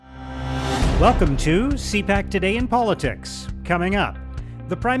Welcome to CPAC Today in Politics. Coming up,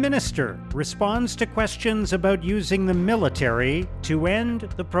 the Prime Minister responds to questions about using the military to end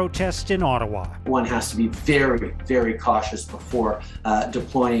the protest in Ottawa. One has to be very, very cautious before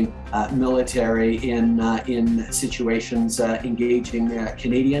deploying military in situations engaging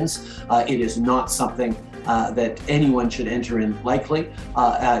Canadians. It is not something that anyone should enter in lightly.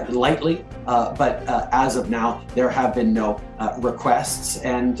 But as of now, there have been no requests,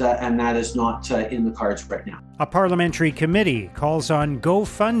 and that is not in the cards right now. A parliamentary committee calls on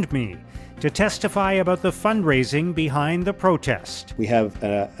GoFundMe to testify about the fundraising behind the protest. We have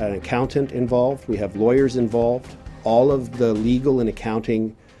an accountant involved. We have lawyers involved. All of the legal and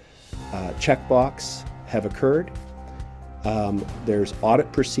accounting checkbox have occurred. There's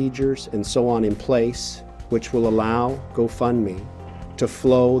audit procedures and so on in place, which will allow GoFundMe to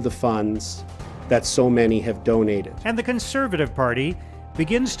flow the funds that so many have donated. And the Conservative Party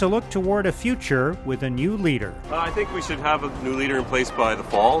begins to look toward a future with a new leader. I think we should have a new leader in place by the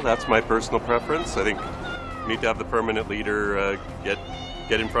fall. That's my personal preference. I think we need to have the permanent leader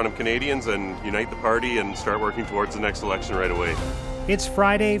get in front of Canadians and unite the party and start working towards the next election right away. It's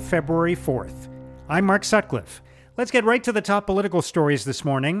Friday, February 4th. I'm Mark Sutcliffe. Let's get right to the top political stories this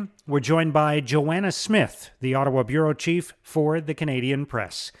morning. We're joined by Joanna Smith, the Ottawa Bureau Chief for the Canadian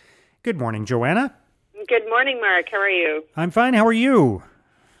Press. Good morning, Joanna. Good morning, Mark. How are you? I'm fine. How are you?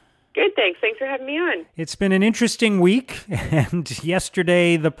 Good, thanks. Thanks for having me on. It's been an interesting week, and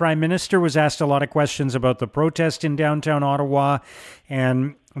yesterday the Prime Minister was asked a lot of questions about the protest in downtown Ottawa,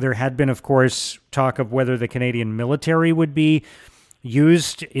 and there had been, of course, talk of whether the Canadian military would be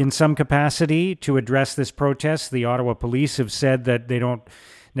used in some capacity to address this protest. The Ottawa police have said that they don't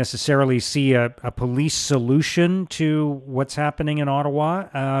necessarily see a police solution to what's happening in Ottawa.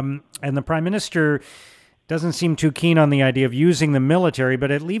 And the Prime Minister doesn't seem too keen on the idea of using the military,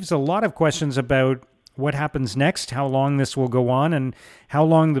 but it leaves a lot of questions about what happens next, how long this will go on, and how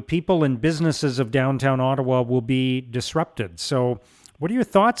long the people and businesses of downtown Ottawa will be disrupted. So what are your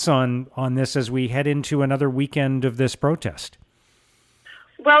thoughts on this as we head into another weekend of this protest?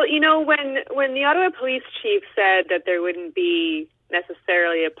 Well, you know, when the Ottawa police chief said that there wouldn't be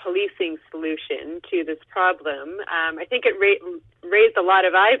necessarily a policing solution to this problem, I think it raised a lot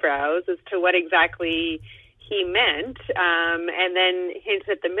of eyebrows as to what exactly he meant, and then hinted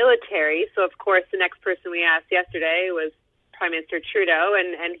at the military. So, of course, the next person we asked yesterday was Prime Minister Trudeau,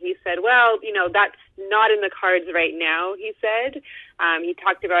 and he said, well, you know, that's not in the cards right now, he said. He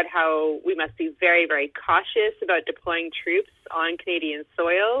talked about how we must be very, very cautious about deploying troops on Canadian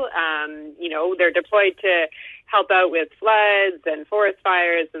soil. You know, they're deployed to help out with floods and forest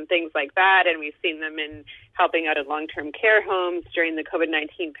fires and things like that, and we've seen them in helping out at long-term care homes during the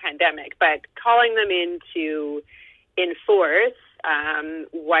COVID-19 pandemic. But calling them in to enforce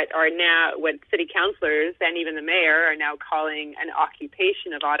what city councillors and even the mayor are now calling an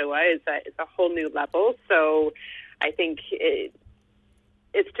occupation of Ottawa is a whole new level. So I think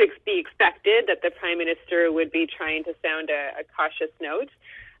it's to be expected that the Prime Minister would be trying to sound a cautious note.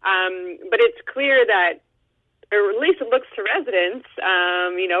 But it's clear that, or at least it looks to residents,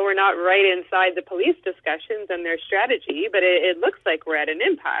 you know, we're not right inside the police discussions and their strategy, but it looks like we're at an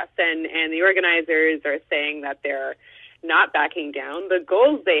impasse. And the organizers are saying that they're not backing down. The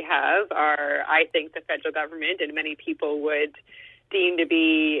goals they have are, I think, the federal government and many people would deem to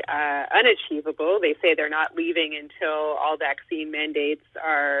be unachievable. They say they're not leaving until all vaccine mandates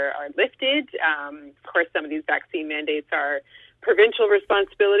are lifted. Of course, some of these vaccine mandates are provincial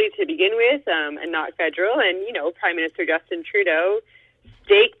responsibility to begin with, and not federal. And, you know, Prime Minister Justin Trudeau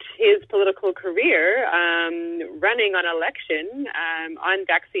staked his political career running on election on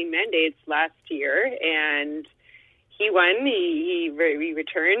vaccine mandates last year, and he won. He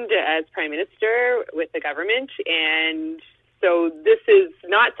returned as Prime Minister with the government, and so this is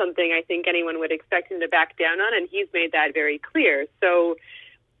not something I think anyone would expect him to back down on, and he's made that very clear. So,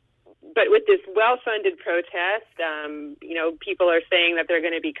 but with this well-funded protest, you know, people are saying that they're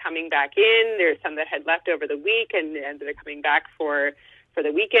going to be coming back in. There's some that had left over the week, and they're coming back for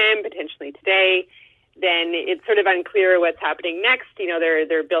the weekend, potentially today. Then it's sort of unclear what's happening next. You know,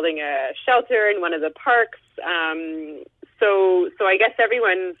 they're building a shelter in one of the parks. So I guess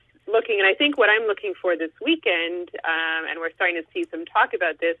everyone's looking, and I think what I'm looking for this weekend, and we're starting to see some talk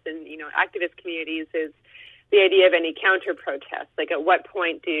about this in, you know, activist communities, is the idea of any counter-protests. Like, at what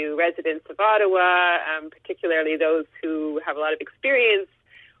point do residents of Ottawa, particularly those who have a lot of experience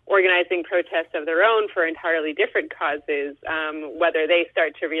organizing protests of their own for entirely different causes, whether they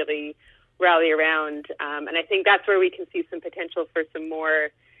start to really rally around. And I think that's where we can see some potential for some more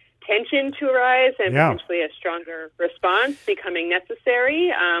tension to arise and potentially a stronger response becoming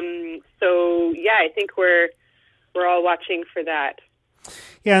necessary. I think we're all watching for that.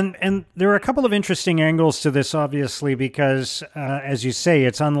 Yeah, and there are a couple of interesting angles to this, obviously, because, as you say,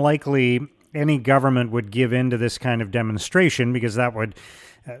 it's unlikely any government would give in to this kind of demonstration, because that would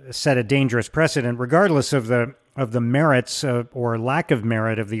set a dangerous precedent, regardless of the merits or lack of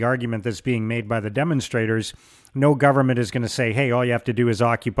merit of the argument that's being made by the demonstrators. No government is going to say, hey, all you have to do is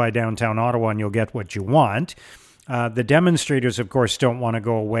occupy downtown Ottawa and you'll get what you want. The demonstrators, of course, don't want to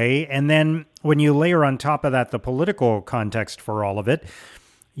go away. And then when you layer on top of that the political context for all of it,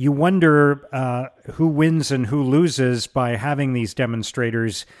 you wonder who wins and who loses by having these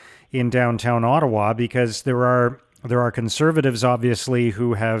demonstrators in downtown Ottawa, because there are conservatives, obviously,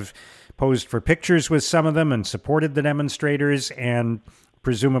 who have posed for pictures with some of them and supported the demonstrators and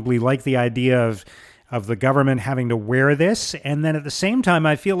presumably like the idea of the government having to wear this. And then at the same time,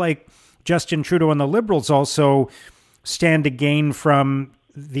 I feel like Justin Trudeau and the Liberals also stand to gain from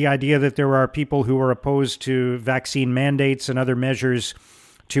the idea that there are people who are opposed to vaccine mandates and other measures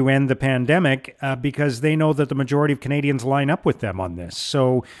to end the pandemic because they know that the majority of Canadians line up with them on this.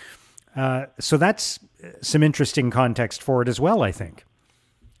 So that's some interesting context for it as well, I think.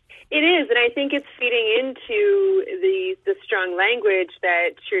 It is, and I think it's feeding into the strong language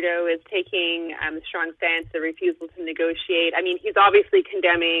that Trudeau is taking, the strong stance, the refusal to negotiate. I mean, he's obviously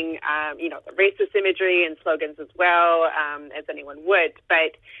condemning, the racist imagery and slogans as well, as anyone would.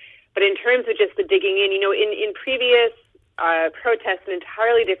 But in terms of just the digging in, in previous protests in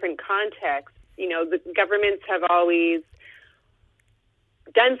entirely different contexts, the governments have always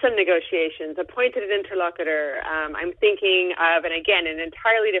done some negotiations, appointed an interlocutor. I'm thinking of, and again, in an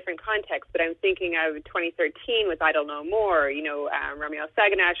entirely different context, but I'm thinking of 2013 with Idle No More, Romuald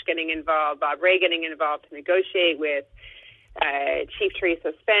Saganash getting involved, Bob Rae getting involved to negotiate with Chief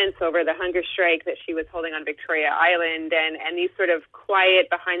Theresa Spence over the hunger strike that she was holding on Victoria Island, and these sort of quiet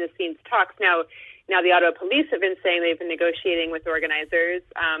behind-the-scenes talks. Now the Ottawa Police have been saying they've been negotiating with organizers,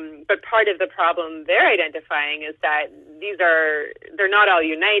 but part of the problem they're identifying is that they're not all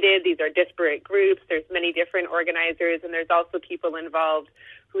united. These are disparate groups. There's many different organizers, and there's also people involved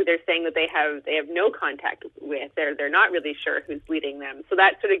who they're saying that they have no contact with. They're not really sure who's leading them. So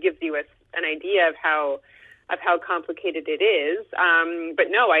that sort of gives you an idea of how complicated it is. But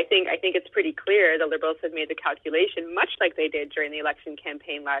no, I think it's pretty clear the Liberals have made the calculation, much like they did during the election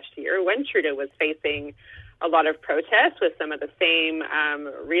campaign last year when Trudeau was facing a lot of protests with some of the same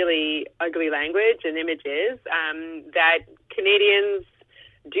really ugly language and images, that Canadians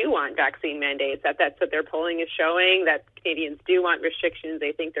do want vaccine mandates. That's what their polling is showing, that Canadians do want restrictions.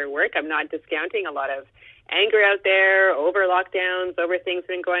 They think they're work. I'm not discounting a lot of anger out there over lockdowns, over things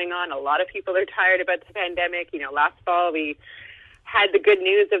that have been going on. A lot of people are tired about the pandemic. Last fall we had the good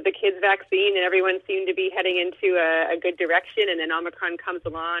news of the kids' vaccine and everyone seemed to be heading into a good direction, and then Omicron comes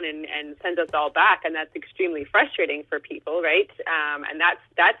along and sends us all back, and that's extremely frustrating for people, right? And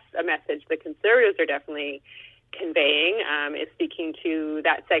that's a message the Conservatives are definitely conveying, is speaking to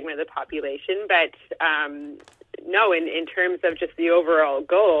that segment of the population. But no, in terms of just the overall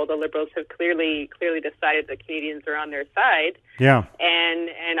goal, the Liberals have clearly decided that Canadians are on their side. Yeah.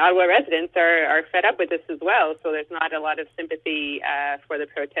 And Ottawa residents are fed up with this as well. So there's not a lot of sympathy for the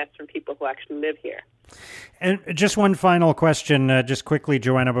protests from people who actually live here. And just one final question, just quickly,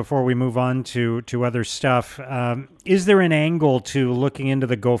 Joanna, before we move on to other stuff. Is there an angle to looking into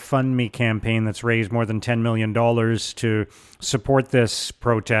the GoFundMe campaign that's raised more than $10 million to support this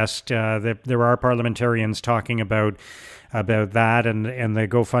protest? There are parliamentarians talking about that, and the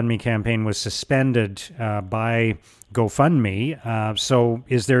GoFundMe campaign was suspended by GoFundMe. So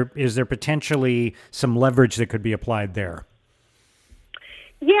is there potentially some leverage that could be applied there?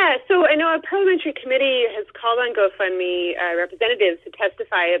 Yeah, so I know a parliamentary committee has called on GoFundMe representatives to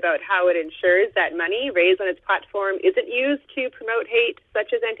testify about how it ensures that money raised on its platform isn't used to promote hate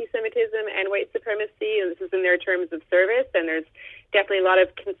such as anti-Semitism and white supremacy, and this is in their terms of service, and there's definitely a lot of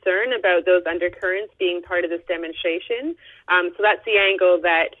concern about those undercurrents being part of this demonstration. So that's the angle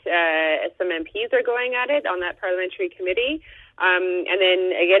that some MPs are going at it on that parliamentary committee. And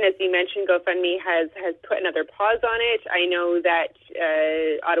then, again, as you mentioned, GoFundMe has put another pause on it. I know that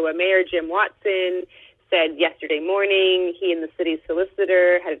Ottawa Mayor Jim Watson said yesterday morning he and the city's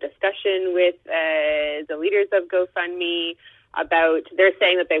solicitor had a discussion with the leaders of GoFundMe about, they're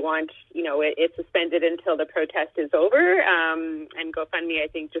saying that they want, it suspended until the protest is over. And GoFundMe, I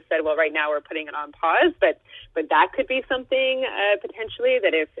think, just said, well, right now we're putting it on pause. But that could be something potentially,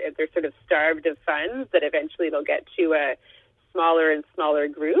 that if they're sort of starved of funds, that eventually they'll get to a smaller and smaller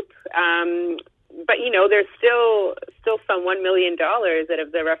group. but there's still some $1 million out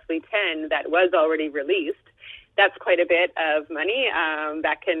of the roughly 10 that was already released. That's quite a bit of money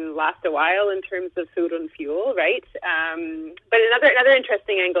that can last a while in terms of food and fuel, right? But another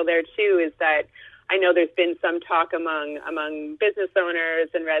interesting angle there too is that I know there's been some talk among business owners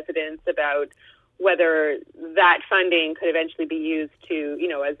and residents about whether that funding could eventually be used to,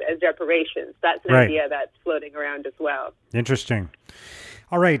 as reparations. That's an idea that's floating around as well. Interesting.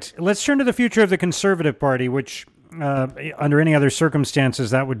 All right, let's turn to the future of the Conservative Party, which under any other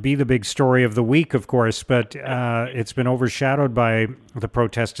circumstances, that would be the big story of the week, of course, but it's been overshadowed by the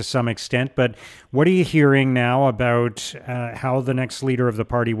protest to some extent. But what are you hearing now about how the next leader of the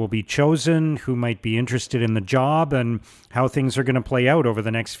party will be chosen, who might be interested in the job, and how things are going to play out over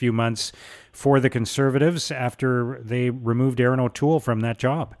the next few months for the Conservatives after they removed Erin O'Toole from that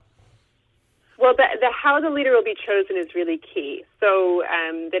job? Well, the how the leader will be chosen is really key. So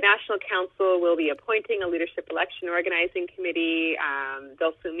the National Council will be appointing a leadership election organizing committee.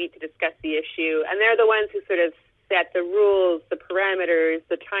 They'll soon meet to discuss the issue, and they're the ones who sort of set the rules, the parameters,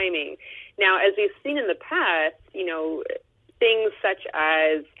 the timing. Now, as we've seen in the past, things such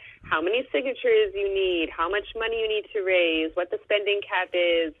as how many signatures you need, how much money you need to raise, what the spending cap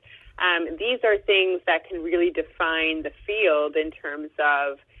is, these are things that can really define the field in terms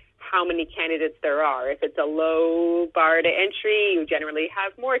of how many candidates there are. If it's a low bar to entry, you generally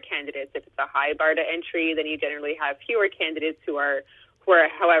have more candidates. If it's a high bar to entry, then you generally have fewer candidates who are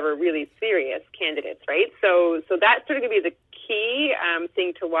however, really serious candidates, right? So that's sort of going to be the key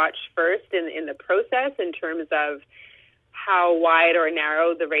thing to watch first in the process in terms of how wide or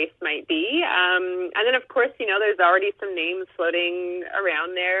narrow the race might be. And then, of course, there's already some names floating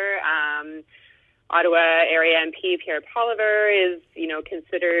around there. Ottawa area MP Pierre Poilievre is,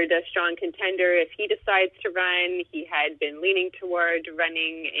 considered a strong contender if he decides to run. He had been leaning toward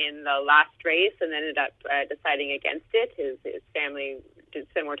running in the last race and ended up deciding against it. His family did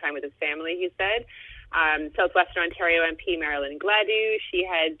spend more time with his family, he said. Southwestern Ontario MP Marilyn Gladu, she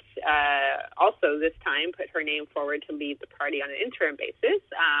had also this time put her name forward to lead the party on an interim basis,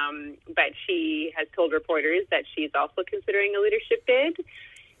 but she has told reporters that she's also considering a leadership bid.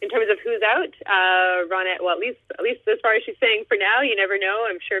 In terms of who's out, Rona, well, at least as far as she's saying for now, you never know.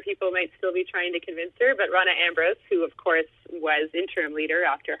 I'm sure people might still be trying to convince her. But Rona Ambrose, who, of course, was interim leader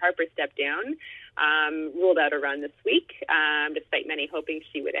after Harper stepped down, ruled out a run this week, despite many hoping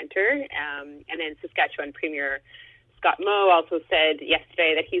she would enter. And then Saskatchewan Premier Scott Moe also said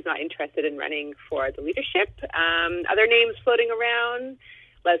yesterday that he's not interested in running for the leadership. Other names floating around,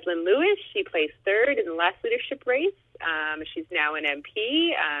 Leslyn Lewis, she placed third in the last leadership race. She's now an MP,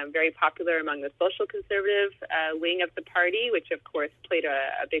 very popular among the social conservative wing of the party, which of course played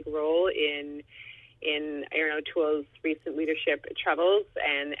a big role in Erin O'Toole's recent leadership troubles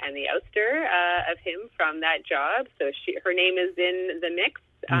and the ouster of him from that job. So her name is in the mix.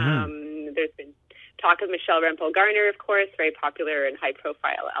 Mm-hmm. There's been talk of Michelle Rempel-Garner, of course, very popular and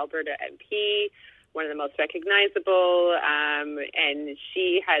high-profile Alberta MP, one of the most recognizable, and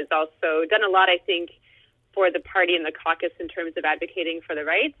she has also done a lot, I think, for the party and the caucus in terms of advocating for the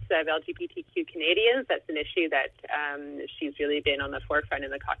rights of LGBTQ Canadians. That's an issue that she's really been on the forefront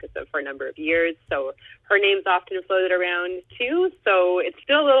in the caucus of for a number of years. So her name's often floated around too. So it's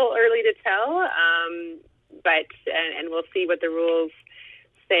still a little early to tell, but we'll see what the rules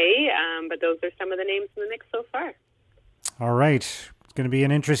say. But those are some of the names in the mix so far. All right. It's going to be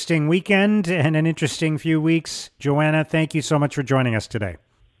an interesting weekend and an interesting few weeks. Joanna, thank you so much for joining us today.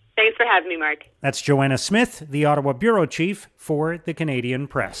 Thanks for having me, Mark. That's Joanna Smith, the Ottawa Bureau Chief for the Canadian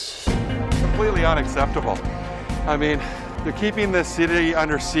Press. Completely unacceptable. I mean, they're keeping this city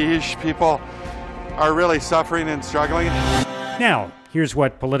under siege. People are really suffering and struggling. Now, here's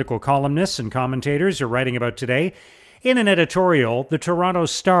what political columnists and commentators are writing about today. In an editorial, the Toronto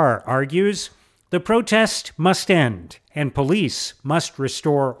Star argues the protest must end and police must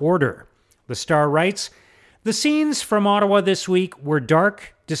restore order. The Star writes, the scenes from Ottawa this week were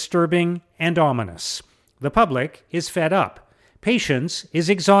dark, disturbing, and ominous. The public is fed up. Patience is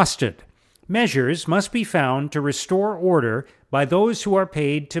exhausted. Measures must be found to restore order by those who are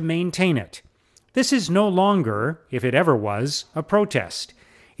paid to maintain it. This is no longer, if it ever was, a protest.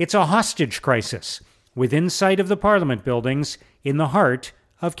 It's a hostage crisis within sight of the Parliament buildings in the heart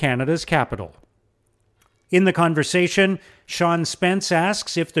of Canada's capital. In the conversation, Sean Spence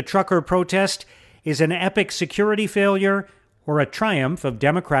asks if the trucker protest is an epic security failure or a triumph of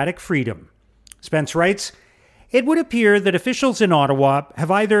democratic freedom. Spence writes, it would appear that officials in Ottawa have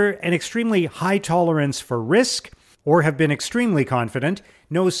either an extremely high tolerance for risk or have been extremely confident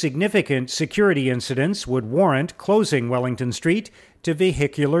no significant security incidents would warrant closing Wellington Street to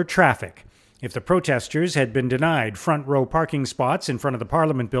vehicular traffic. If the protesters had been denied front-row parking spots in front of the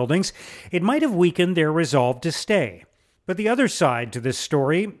Parliament buildings, it might have weakened their resolve to stay. But the other side to this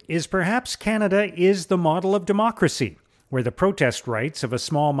story is perhaps Canada is the model of democracy, where the protest rights of a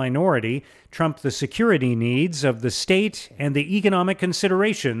small minority trump the security needs of the state and the economic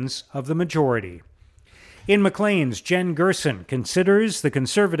considerations of the majority. In Maclean's, Jen Gerson considers the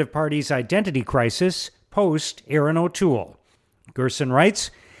Conservative Party's identity crisis post-Erin O'Toole. Gerson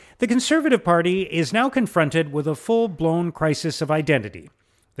writes, "The Conservative Party is now confronted with a full-blown crisis of identity.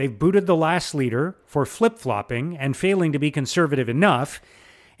 They've booted the last leader for flip-flopping and failing to be conservative enough,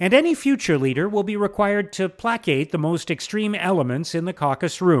 and any future leader will be required to placate the most extreme elements in the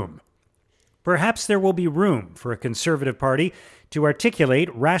caucus room. Perhaps there will be room for a Conservative Party to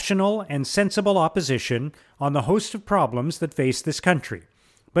articulate rational and sensible opposition on the host of problems that face this country.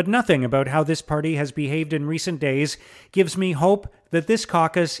 But nothing about how this party has behaved in recent days gives me hope that this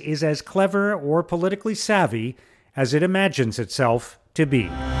caucus is as clever or politically savvy as it imagines itself to be."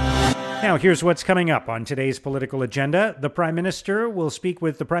 Now, here's what's coming up on today's political agenda. The Prime Minister will speak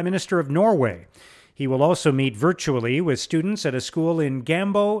with the Prime Minister of Norway. He will also meet virtually with students at a school in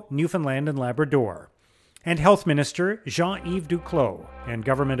Gambo, Newfoundland and Labrador. And Health Minister Jean-Yves Duclos and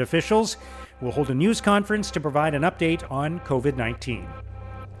government officials will hold a news conference to provide an update on COVID-19.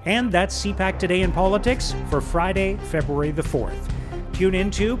 And that's CPAC Today in Politics for Friday, February the 4th. Tune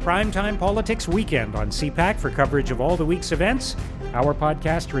into Primetime Politics Weekend on CPAC for coverage of all the week's events. Our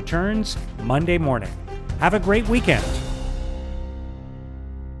podcast returns Monday morning. Have a great weekend.